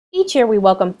Each year we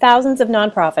welcome thousands of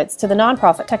nonprofits to the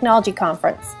Nonprofit Technology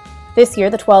Conference. This year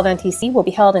the 12 NTC will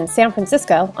be held in San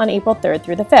Francisco on April 3rd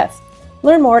through the 5th.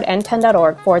 Learn more at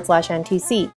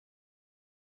nten.org/NTC.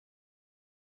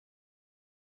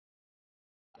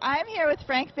 I'm here with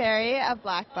Frank Berry of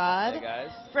Blackbaud. Hey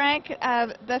guys. Frank,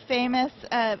 the famous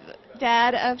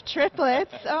dad of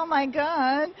triplets. Oh my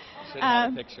God. Should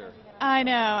have a picture. I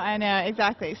know,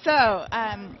 exactly. So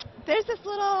there's this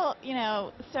little,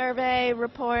 survey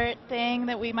report thing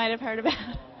that we might have heard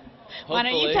about. Why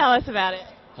don't you tell us about it?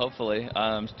 Hopefully. Do you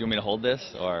want me to hold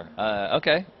this or?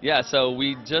 Okay. Yeah. So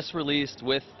we just released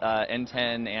with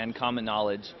NTEN and Common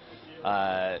Knowledge.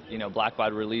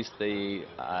 Blackbaud released the,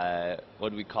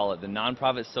 what do we call it, the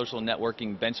Nonprofit Social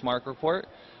Networking Benchmark Report.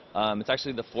 It's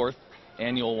actually the 4th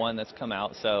annual one that's come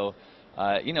out, so,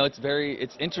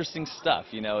 it's interesting stuff.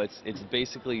 It's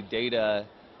basically data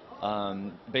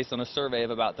based on a survey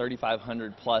of about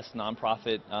 3,500 plus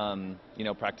nonprofit,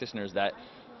 practitioners that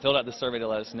filled out the survey to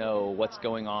let us know what's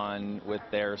going on with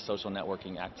their social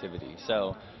networking activity.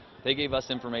 So they gave us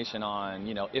information on,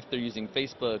 if they're using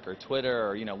Facebook or Twitter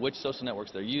or, which social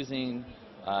networks they're using.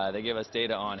 They gave us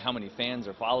data on how many fans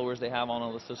or followers they have on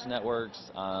all the social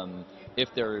networks, if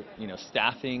they're,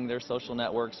 staffing their social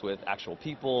networks with actual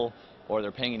people, or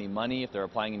they're paying any money, if they're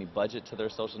applying any budget to their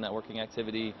social networking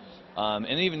activity.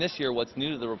 And even this year, what's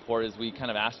new to the report is we kind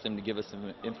of asked them to give us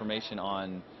some information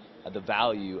on the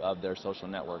value of their social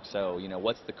network. So,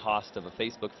 what's the cost of a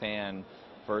Facebook fan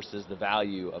versus the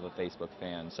value of a Facebook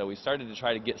fan. So we started to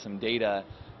try to get some data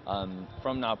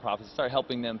from nonprofits, start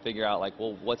helping them figure out, like,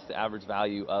 well, what's the average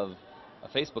value of a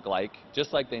Facebook like,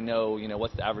 just like they know,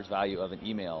 what's the average value of an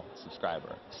email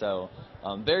subscriber. So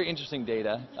very interesting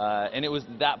data, and it was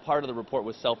that part of the report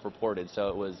was self-reported, so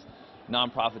it was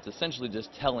nonprofits essentially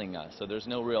just telling us. So there's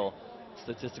no real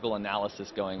statistical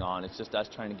analysis going on. It's just us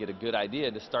trying to get a good idea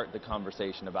to start the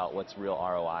conversation about what's real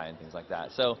ROI and things like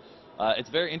that. So it's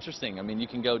very interesting. I mean, you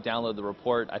can go download the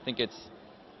report. I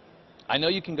know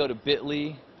you can go to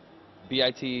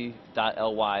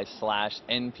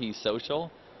bit.ly/npsocial,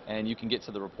 and you can get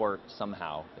to the report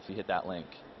somehow if you hit that link.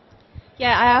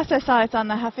 Yeah, I also saw it's on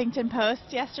the Huffington Post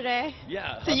yesterday.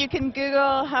 Yeah. So you can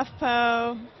Google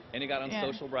HuffPo. And it got on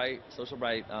Social Bright. Social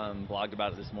Bright blogged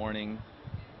about it this morning.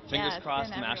 Fingers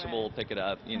crossed Mashable will pick it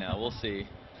up. We'll see.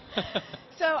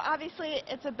 So obviously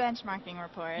it's a benchmarking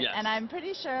report, yes. And I'm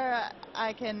pretty sure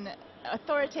I can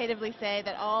authoritatively say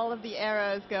that all of the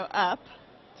arrows go up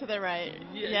to the right.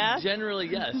 Yeah? Generally,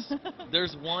 yes.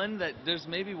 There's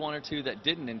maybe one or two that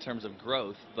didn't in terms of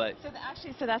growth, but so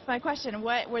that's my question.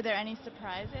 Were there any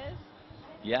surprises?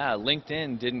 Yeah,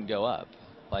 LinkedIn didn't go up.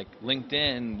 Like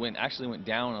LinkedIn actually went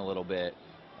down a little bit.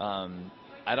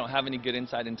 I don't have any good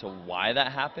insight into why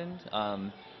that happened.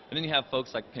 And then you have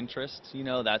folks like Pinterest,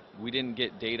 that we didn't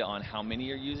get data on how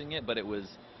many are using it, but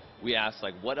we asked,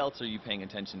 like, what else are you paying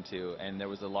attention to? And there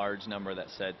was a large number that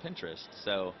said Pinterest.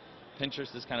 So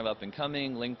Pinterest is kind of up and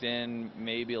coming. LinkedIn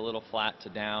maybe a little flat to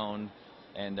down.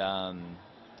 And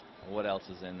what else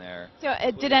is in there? So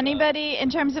did anybody, in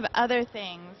terms of other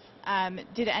things,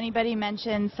 did anybody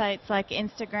mention sites like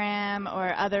Instagram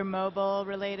or other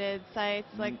mobile-related sites?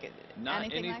 Not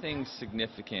anything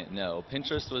significant, no.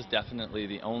 Pinterest was definitely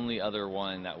the only other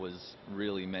one that was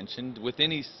really mentioned with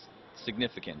any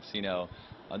significance. There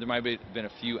might have been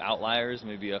a few outliers,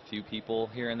 maybe a few people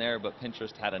here and there, but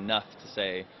Pinterest had enough to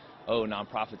say, oh,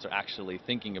 nonprofits are actually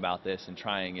thinking about this and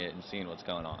trying it and seeing what's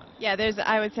going on. Yeah,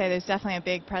 I would say there's definitely a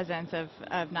big presence of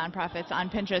nonprofits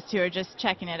on Pinterest who are just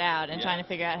checking it out and trying to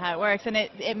figure out how it works. And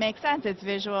it makes sense. It's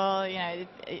visual.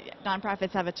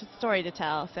 Nonprofits have a story to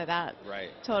tell, so that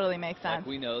totally makes sense. Like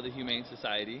we know the Humane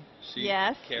Society.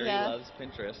 Carie loves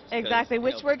Pinterest. Exactly,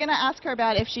 which we're going to ask her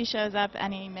about if she shows up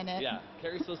any minute. Yeah,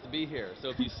 Carrie's supposed to be here, so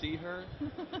if you see her,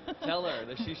 tell her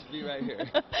that she should be right here.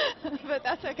 But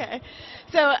that's okay.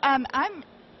 So I'm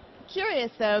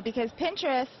curious, though, because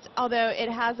Pinterest, although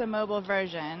it has a mobile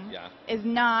version, is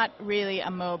not really a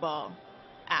mobile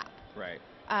app. Right.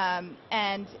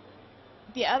 And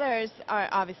the others are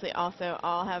obviously also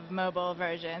all have mobile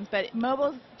versions, but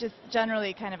mobile's just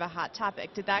generally kind of a hot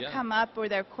topic. Did that come up? Were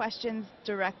there questions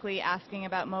directly asking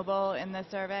about mobile in the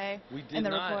survey,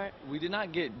 report? We did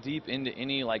not get deep into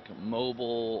any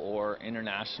mobile or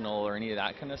international or any of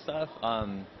that kind of stuff.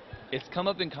 It's come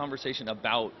up in conversation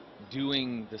about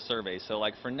doing the survey. So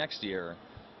for next year,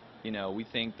 we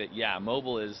think that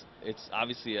mobile it's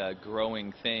obviously a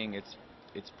growing thing.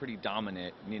 It's pretty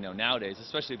dominant, nowadays,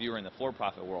 especially if you were in the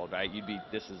for-profit world, right?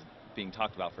 This is being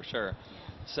talked about for sure.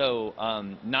 So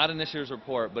not in this year's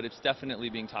report, but it's definitely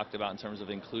being talked about in terms of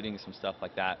including some stuff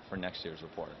like that for next year's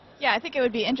report. Yeah, I think it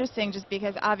would be interesting just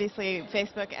because obviously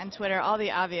Facebook and Twitter, all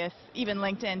the obvious, even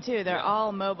LinkedIn too, they're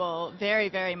all mobile, very,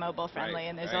 very mobile friendly,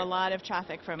 and there's a lot of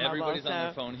traffic from mobile. Everybody's on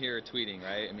their phone here tweeting,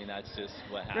 right? I mean, that's just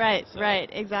what happens. Right, so. right,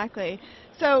 exactly.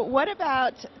 So what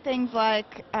about things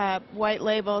like white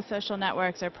label social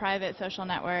networks or private social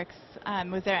networks?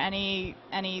 Was there any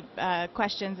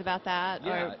questions about that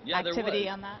or activity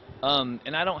on that?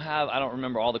 And I don't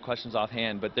remember all the questions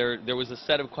offhand, but there was a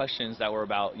set of questions that were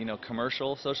about,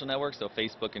 commercial social networks, so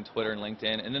Facebook and Twitter and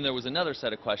LinkedIn, and then there was another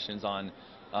set of questions on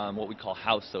what we call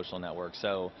house social networks.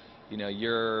 So,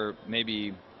 you're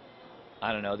maybe,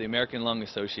 I don't know, the American Lung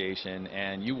Association,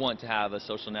 and you want to have a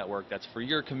social network that's for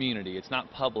your community. It's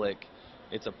not public,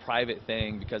 it's a private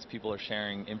thing because people are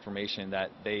sharing information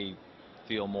that they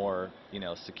feel more,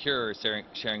 secure,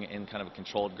 sharing it in kind of a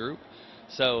controlled group.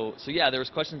 So yeah, there was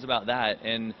questions about that,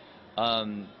 and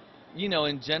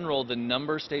in general, the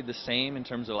numbers stayed the same in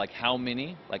terms of how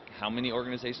many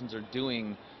organizations are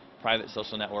doing private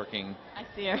social networking. I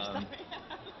see her.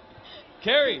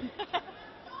 Carie,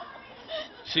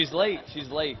 she's late. She's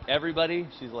late. Everybody,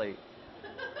 she's late.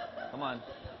 Come on.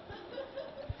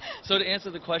 So to answer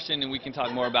the question, and we can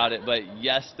talk more about it, but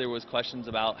yes, there was questions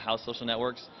about house social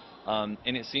networks, and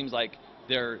it seems like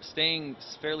they're staying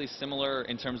fairly similar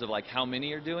in terms of how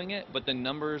many are doing it, but the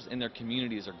numbers in their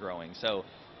communities are growing. So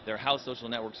their house social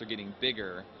networks are getting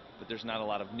bigger, but there's not a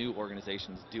lot of new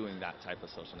organizations doing that type of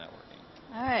social networking.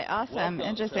 All right, awesome, Welcome.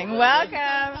 interesting. Welcome.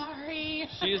 Sorry.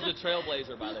 She is the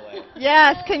trailblazer, by the way.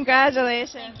 Yes,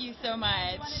 congratulations. Thank you so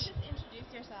much. You want to just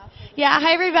introduce yourself? Yeah,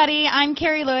 hi everybody. I'm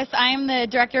Carie Lewis. I am the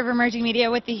Director of Emerging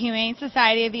Media with the Humane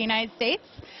Society of the United States,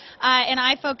 and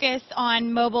I focus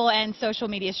on mobile and social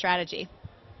media strategy.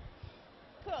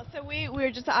 Cool. So we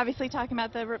were just obviously talking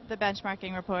about the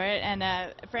benchmarking report,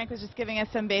 and Frank was just giving us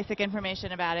some basic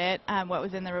information about it, what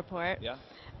was in the report. Yeah.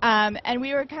 And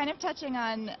we were kind of touching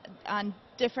on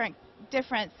different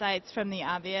sites from the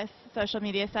obvious social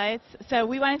media sites. So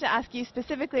we wanted to ask you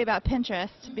specifically about Pinterest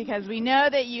because we know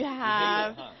that you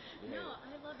have. No,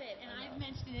 I love it, and I've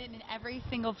mentioned it in every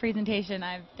single presentation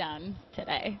I've done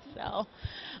today. So.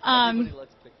 Everybody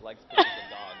likes pictures of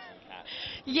dogs and cats.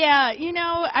 Yeah,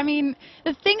 I mean,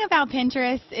 the thing about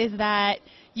Pinterest is that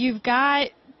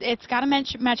it's got to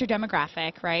match your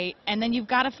demographic, right? And then you've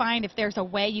got to find if there's a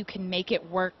way you can make it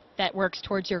work that works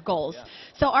towards your goals. Yeah.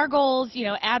 So our goals,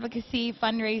 advocacy,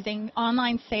 fundraising,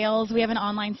 online sales. We have an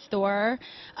online store,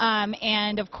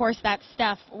 and of course that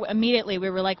stuff. Immediately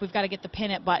we were like, we've got to get the pin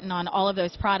it button on all of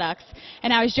those products.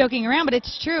 And I was joking around, but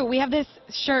it's true. We have this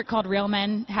shirt called "Real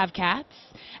Men Have Cats,"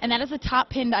 and that is a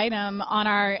top pinned item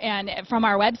on from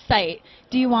our website.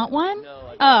 Do you want one?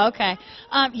 No. Oh, okay.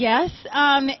 Yes,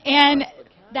 and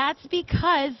that's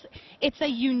because it's a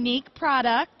unique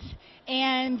product.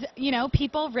 And,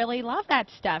 people really love that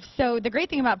stuff. So the great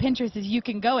thing about Pinterest is you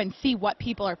can go and see what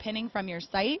people are pinning from your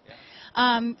site.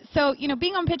 So,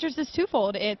 being on Pinterest is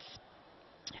twofold. It's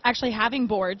actually having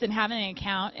boards and having an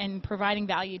account and providing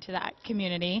value to that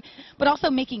community, but also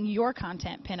making your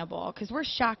content pinnable, because we're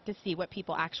shocked to see what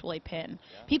people actually pin.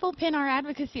 Yeah. People pin our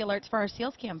advocacy alerts for our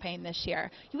seals campaign this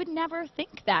year. You would never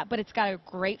think that, but it's got a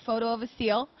great photo of a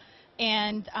seal,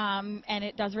 and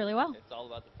it does really well. It's all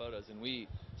about the photos, and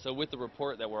so with the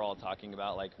report that we're all talking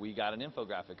about, we got an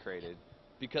infographic created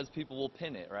because people will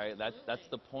pin it, right? That's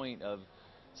the point of.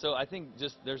 So I think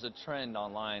just there's a trend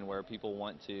online where people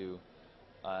want to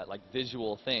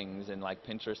visual things, and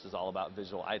Pinterest is all about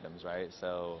visual items, right?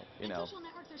 So social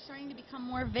networks are starting to become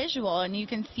more visual, and you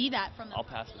can see that from the I'll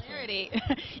pass popularity.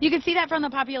 You can see that from the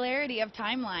popularity of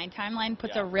Timeline. Timeline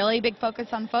puts a really big focus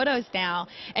on photos now,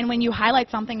 and when you highlight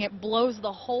something, it blows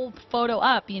the whole photo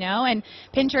up, And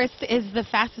Pinterest is the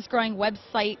fastest growing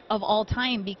website of all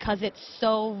time because it's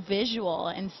so visual,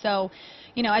 and so.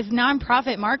 As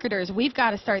nonprofit marketers, we've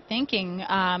got to start thinking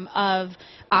of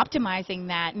optimizing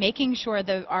that, making sure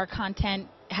that our content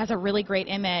has a really great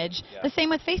image. Yeah. The same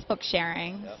with Facebook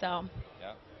sharing. Yep. So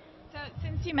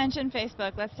since you mentioned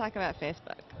Facebook, let's talk about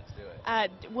Facebook. Let's do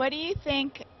it. What do you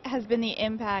think has been the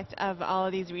impact of all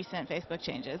of these recent Facebook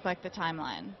changes, like the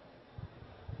timeline?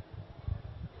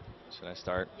 Should I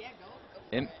start? Yeah,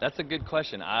 go. That's a good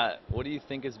question. What do you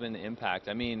think has been the impact?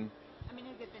 I mean, has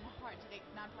it been hard? Do you think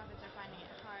nonprofits are finding it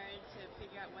hard to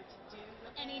figure out what to do?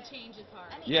 Any change is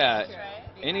hard.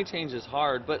 Any change is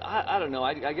hard, but I don't know.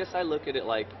 I guess I look at it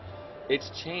like it's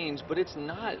changed, but it's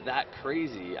not that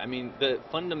crazy. I mean, the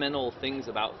fundamental things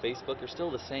about Facebook are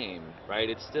still the same, right?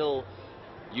 It's still,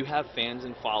 you have fans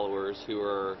and followers who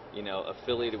are,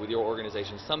 affiliated with your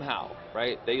organization somehow,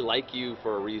 right? They like you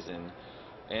for a reason.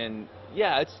 And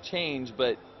yeah, it's changed,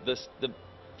 but the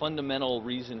fundamental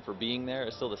reason for being there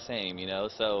is still the same, you know.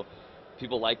 So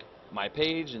people like my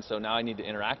page, and so now I need to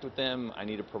interact with them. I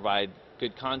need to provide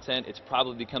good content. It's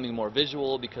probably becoming more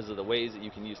visual because of the ways that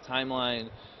you can use timeline.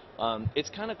 It's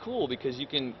kind of cool because you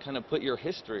can kind of put your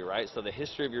history, right? So the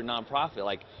history of your nonprofit,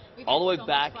 like all the way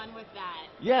back. Much fun with that.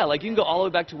 Yeah, like you can go all the way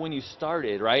back to when you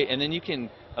started, right? And then you can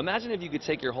imagine if you could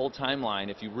take your whole timeline,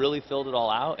 if you really filled it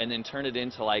all out, and then turn it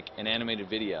into like an animated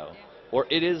video, Yeah. or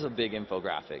it is a big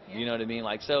infographic. Yeah. You know what I mean?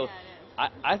 Like so.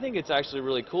 I think it's actually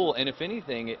really cool, and if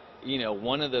anything, you know,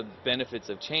 one of the benefits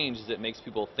of change is it makes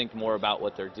people think more about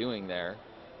what they're doing there.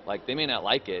 Like, they may not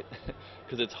like it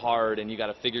because it's hard and you got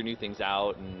to figure new things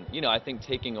out, and, you know, I think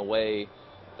taking away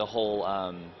the whole,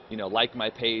 you know, like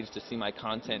my page to see my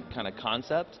content kind of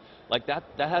concept, like that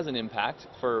has an impact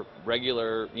for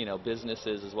regular, you know,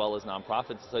 businesses as well as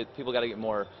nonprofits. So people got to get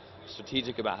more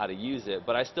strategic about how to use it,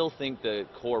 but I still think the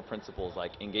core principles,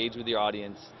 like engage with your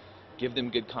audience, give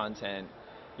them good content,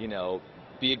 you know,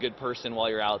 be a good person while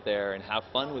you're out there, and have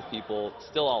fun with people,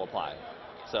 still all apply.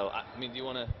 So, I mean, do you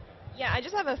want to? Yeah, I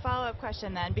just have a follow-up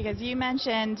question then, because you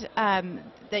mentioned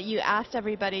that you asked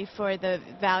everybody for the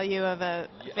value of a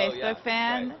Facebook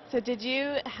fan. Right. So did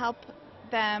you help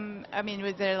them? I mean,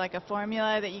 was there like a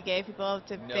formula that you gave people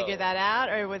to figure that out,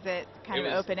 or was it kind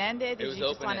of open-ended? Did you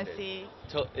just want to see?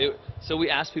 So we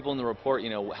asked people in the report,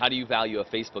 you know, how do you value a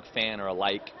Facebook fan or a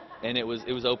like? And it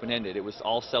was open-ended. It was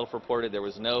all self-reported. There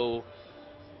was no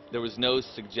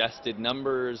suggested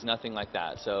numbers, nothing like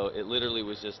that. So it literally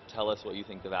was just tell us what you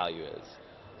think the value is.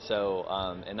 So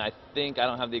and I think, I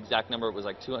don't have the exact number, it was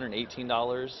like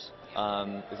 $218.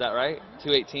 Is that right?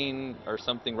 218 or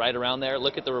something, right around there.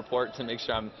 Look at the report to make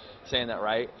sure I'm saying that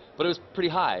right. But it was pretty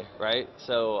high, right?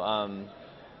 So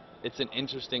it's an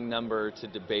interesting number to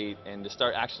debate and to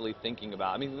start actually thinking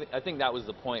about. I mean, I think that was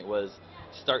the point, was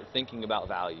start thinking about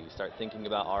value, start thinking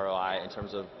about ROI in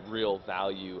terms of real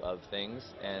value of things,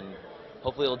 and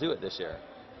hopefully it'll do it this year.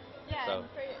 Yeah, So, and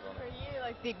for you,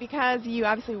 like because you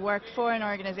obviously work for an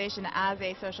organization as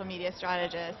a social media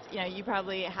strategist, you know, you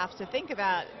probably have to think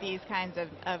about these kinds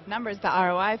of numbers, the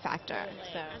ROI factor.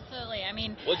 Absolutely. So. Absolutely. I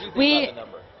mean, what do you think about the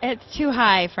number? It's too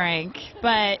high, Frank.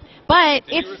 But Did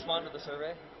it's. you respond to the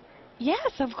survey?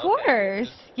 Yes, of course.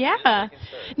 Just Yeah.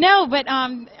 No, but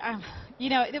you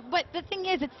know, but the thing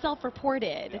is, it's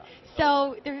self-reported. Yeah.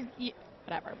 So there's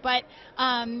whatever. But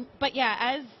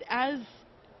yeah, as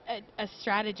a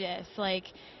strategist, like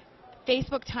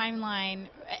Facebook timeline,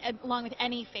 along with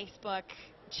any Facebook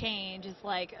change, is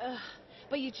like, ugh.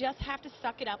 But you just have to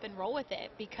suck it up and roll with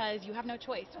it, because you have no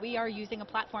choice. We are using a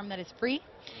platform that is free,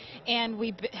 and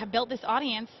we have built this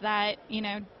audience that, you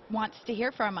know, wants to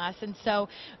hear from us. And so,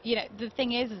 you know, the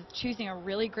thing is choosing a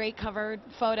really great cover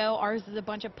photo. Ours is a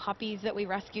bunch of puppies that we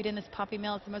rescued in this puppy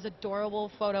mill. It's the most adorable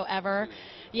photo ever.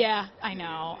 Yeah, I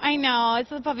know. It's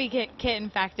the puppy kitten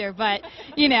factor, but,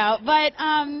 you know, but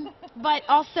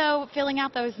also filling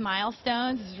out those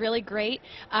milestones is really great.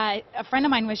 A friend of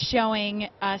mine was showing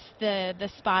us the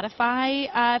Spotify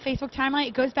Facebook timeline.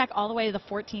 It goes back all the way to the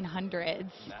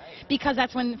 1400s, because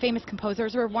that's when famous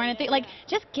composers were born. And like,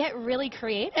 just get really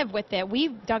creative with it. We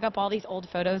dug up all these old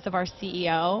photos of our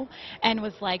CEO, and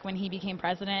was like when he became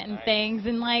president and things,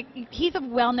 and like he's a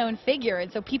well-known figure,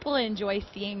 and so people enjoy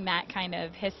seeing that kind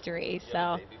of history. You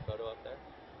have a baby photo up there?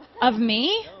 Of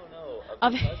me? No,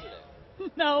 of the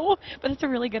president. No, but it's a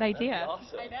really good idea. That'd be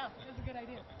awesome. I know, it's a good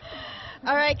idea.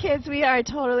 All right, kids, we are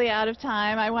totally out of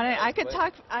time. I could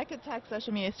talk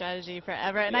social media strategy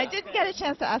forever, and I didn't get a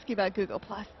chance to ask you about Google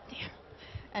Plus. Damn.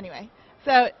 Anyway,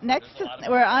 so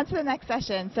we're on to the next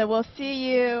session. So we'll see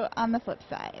you on the flip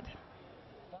side.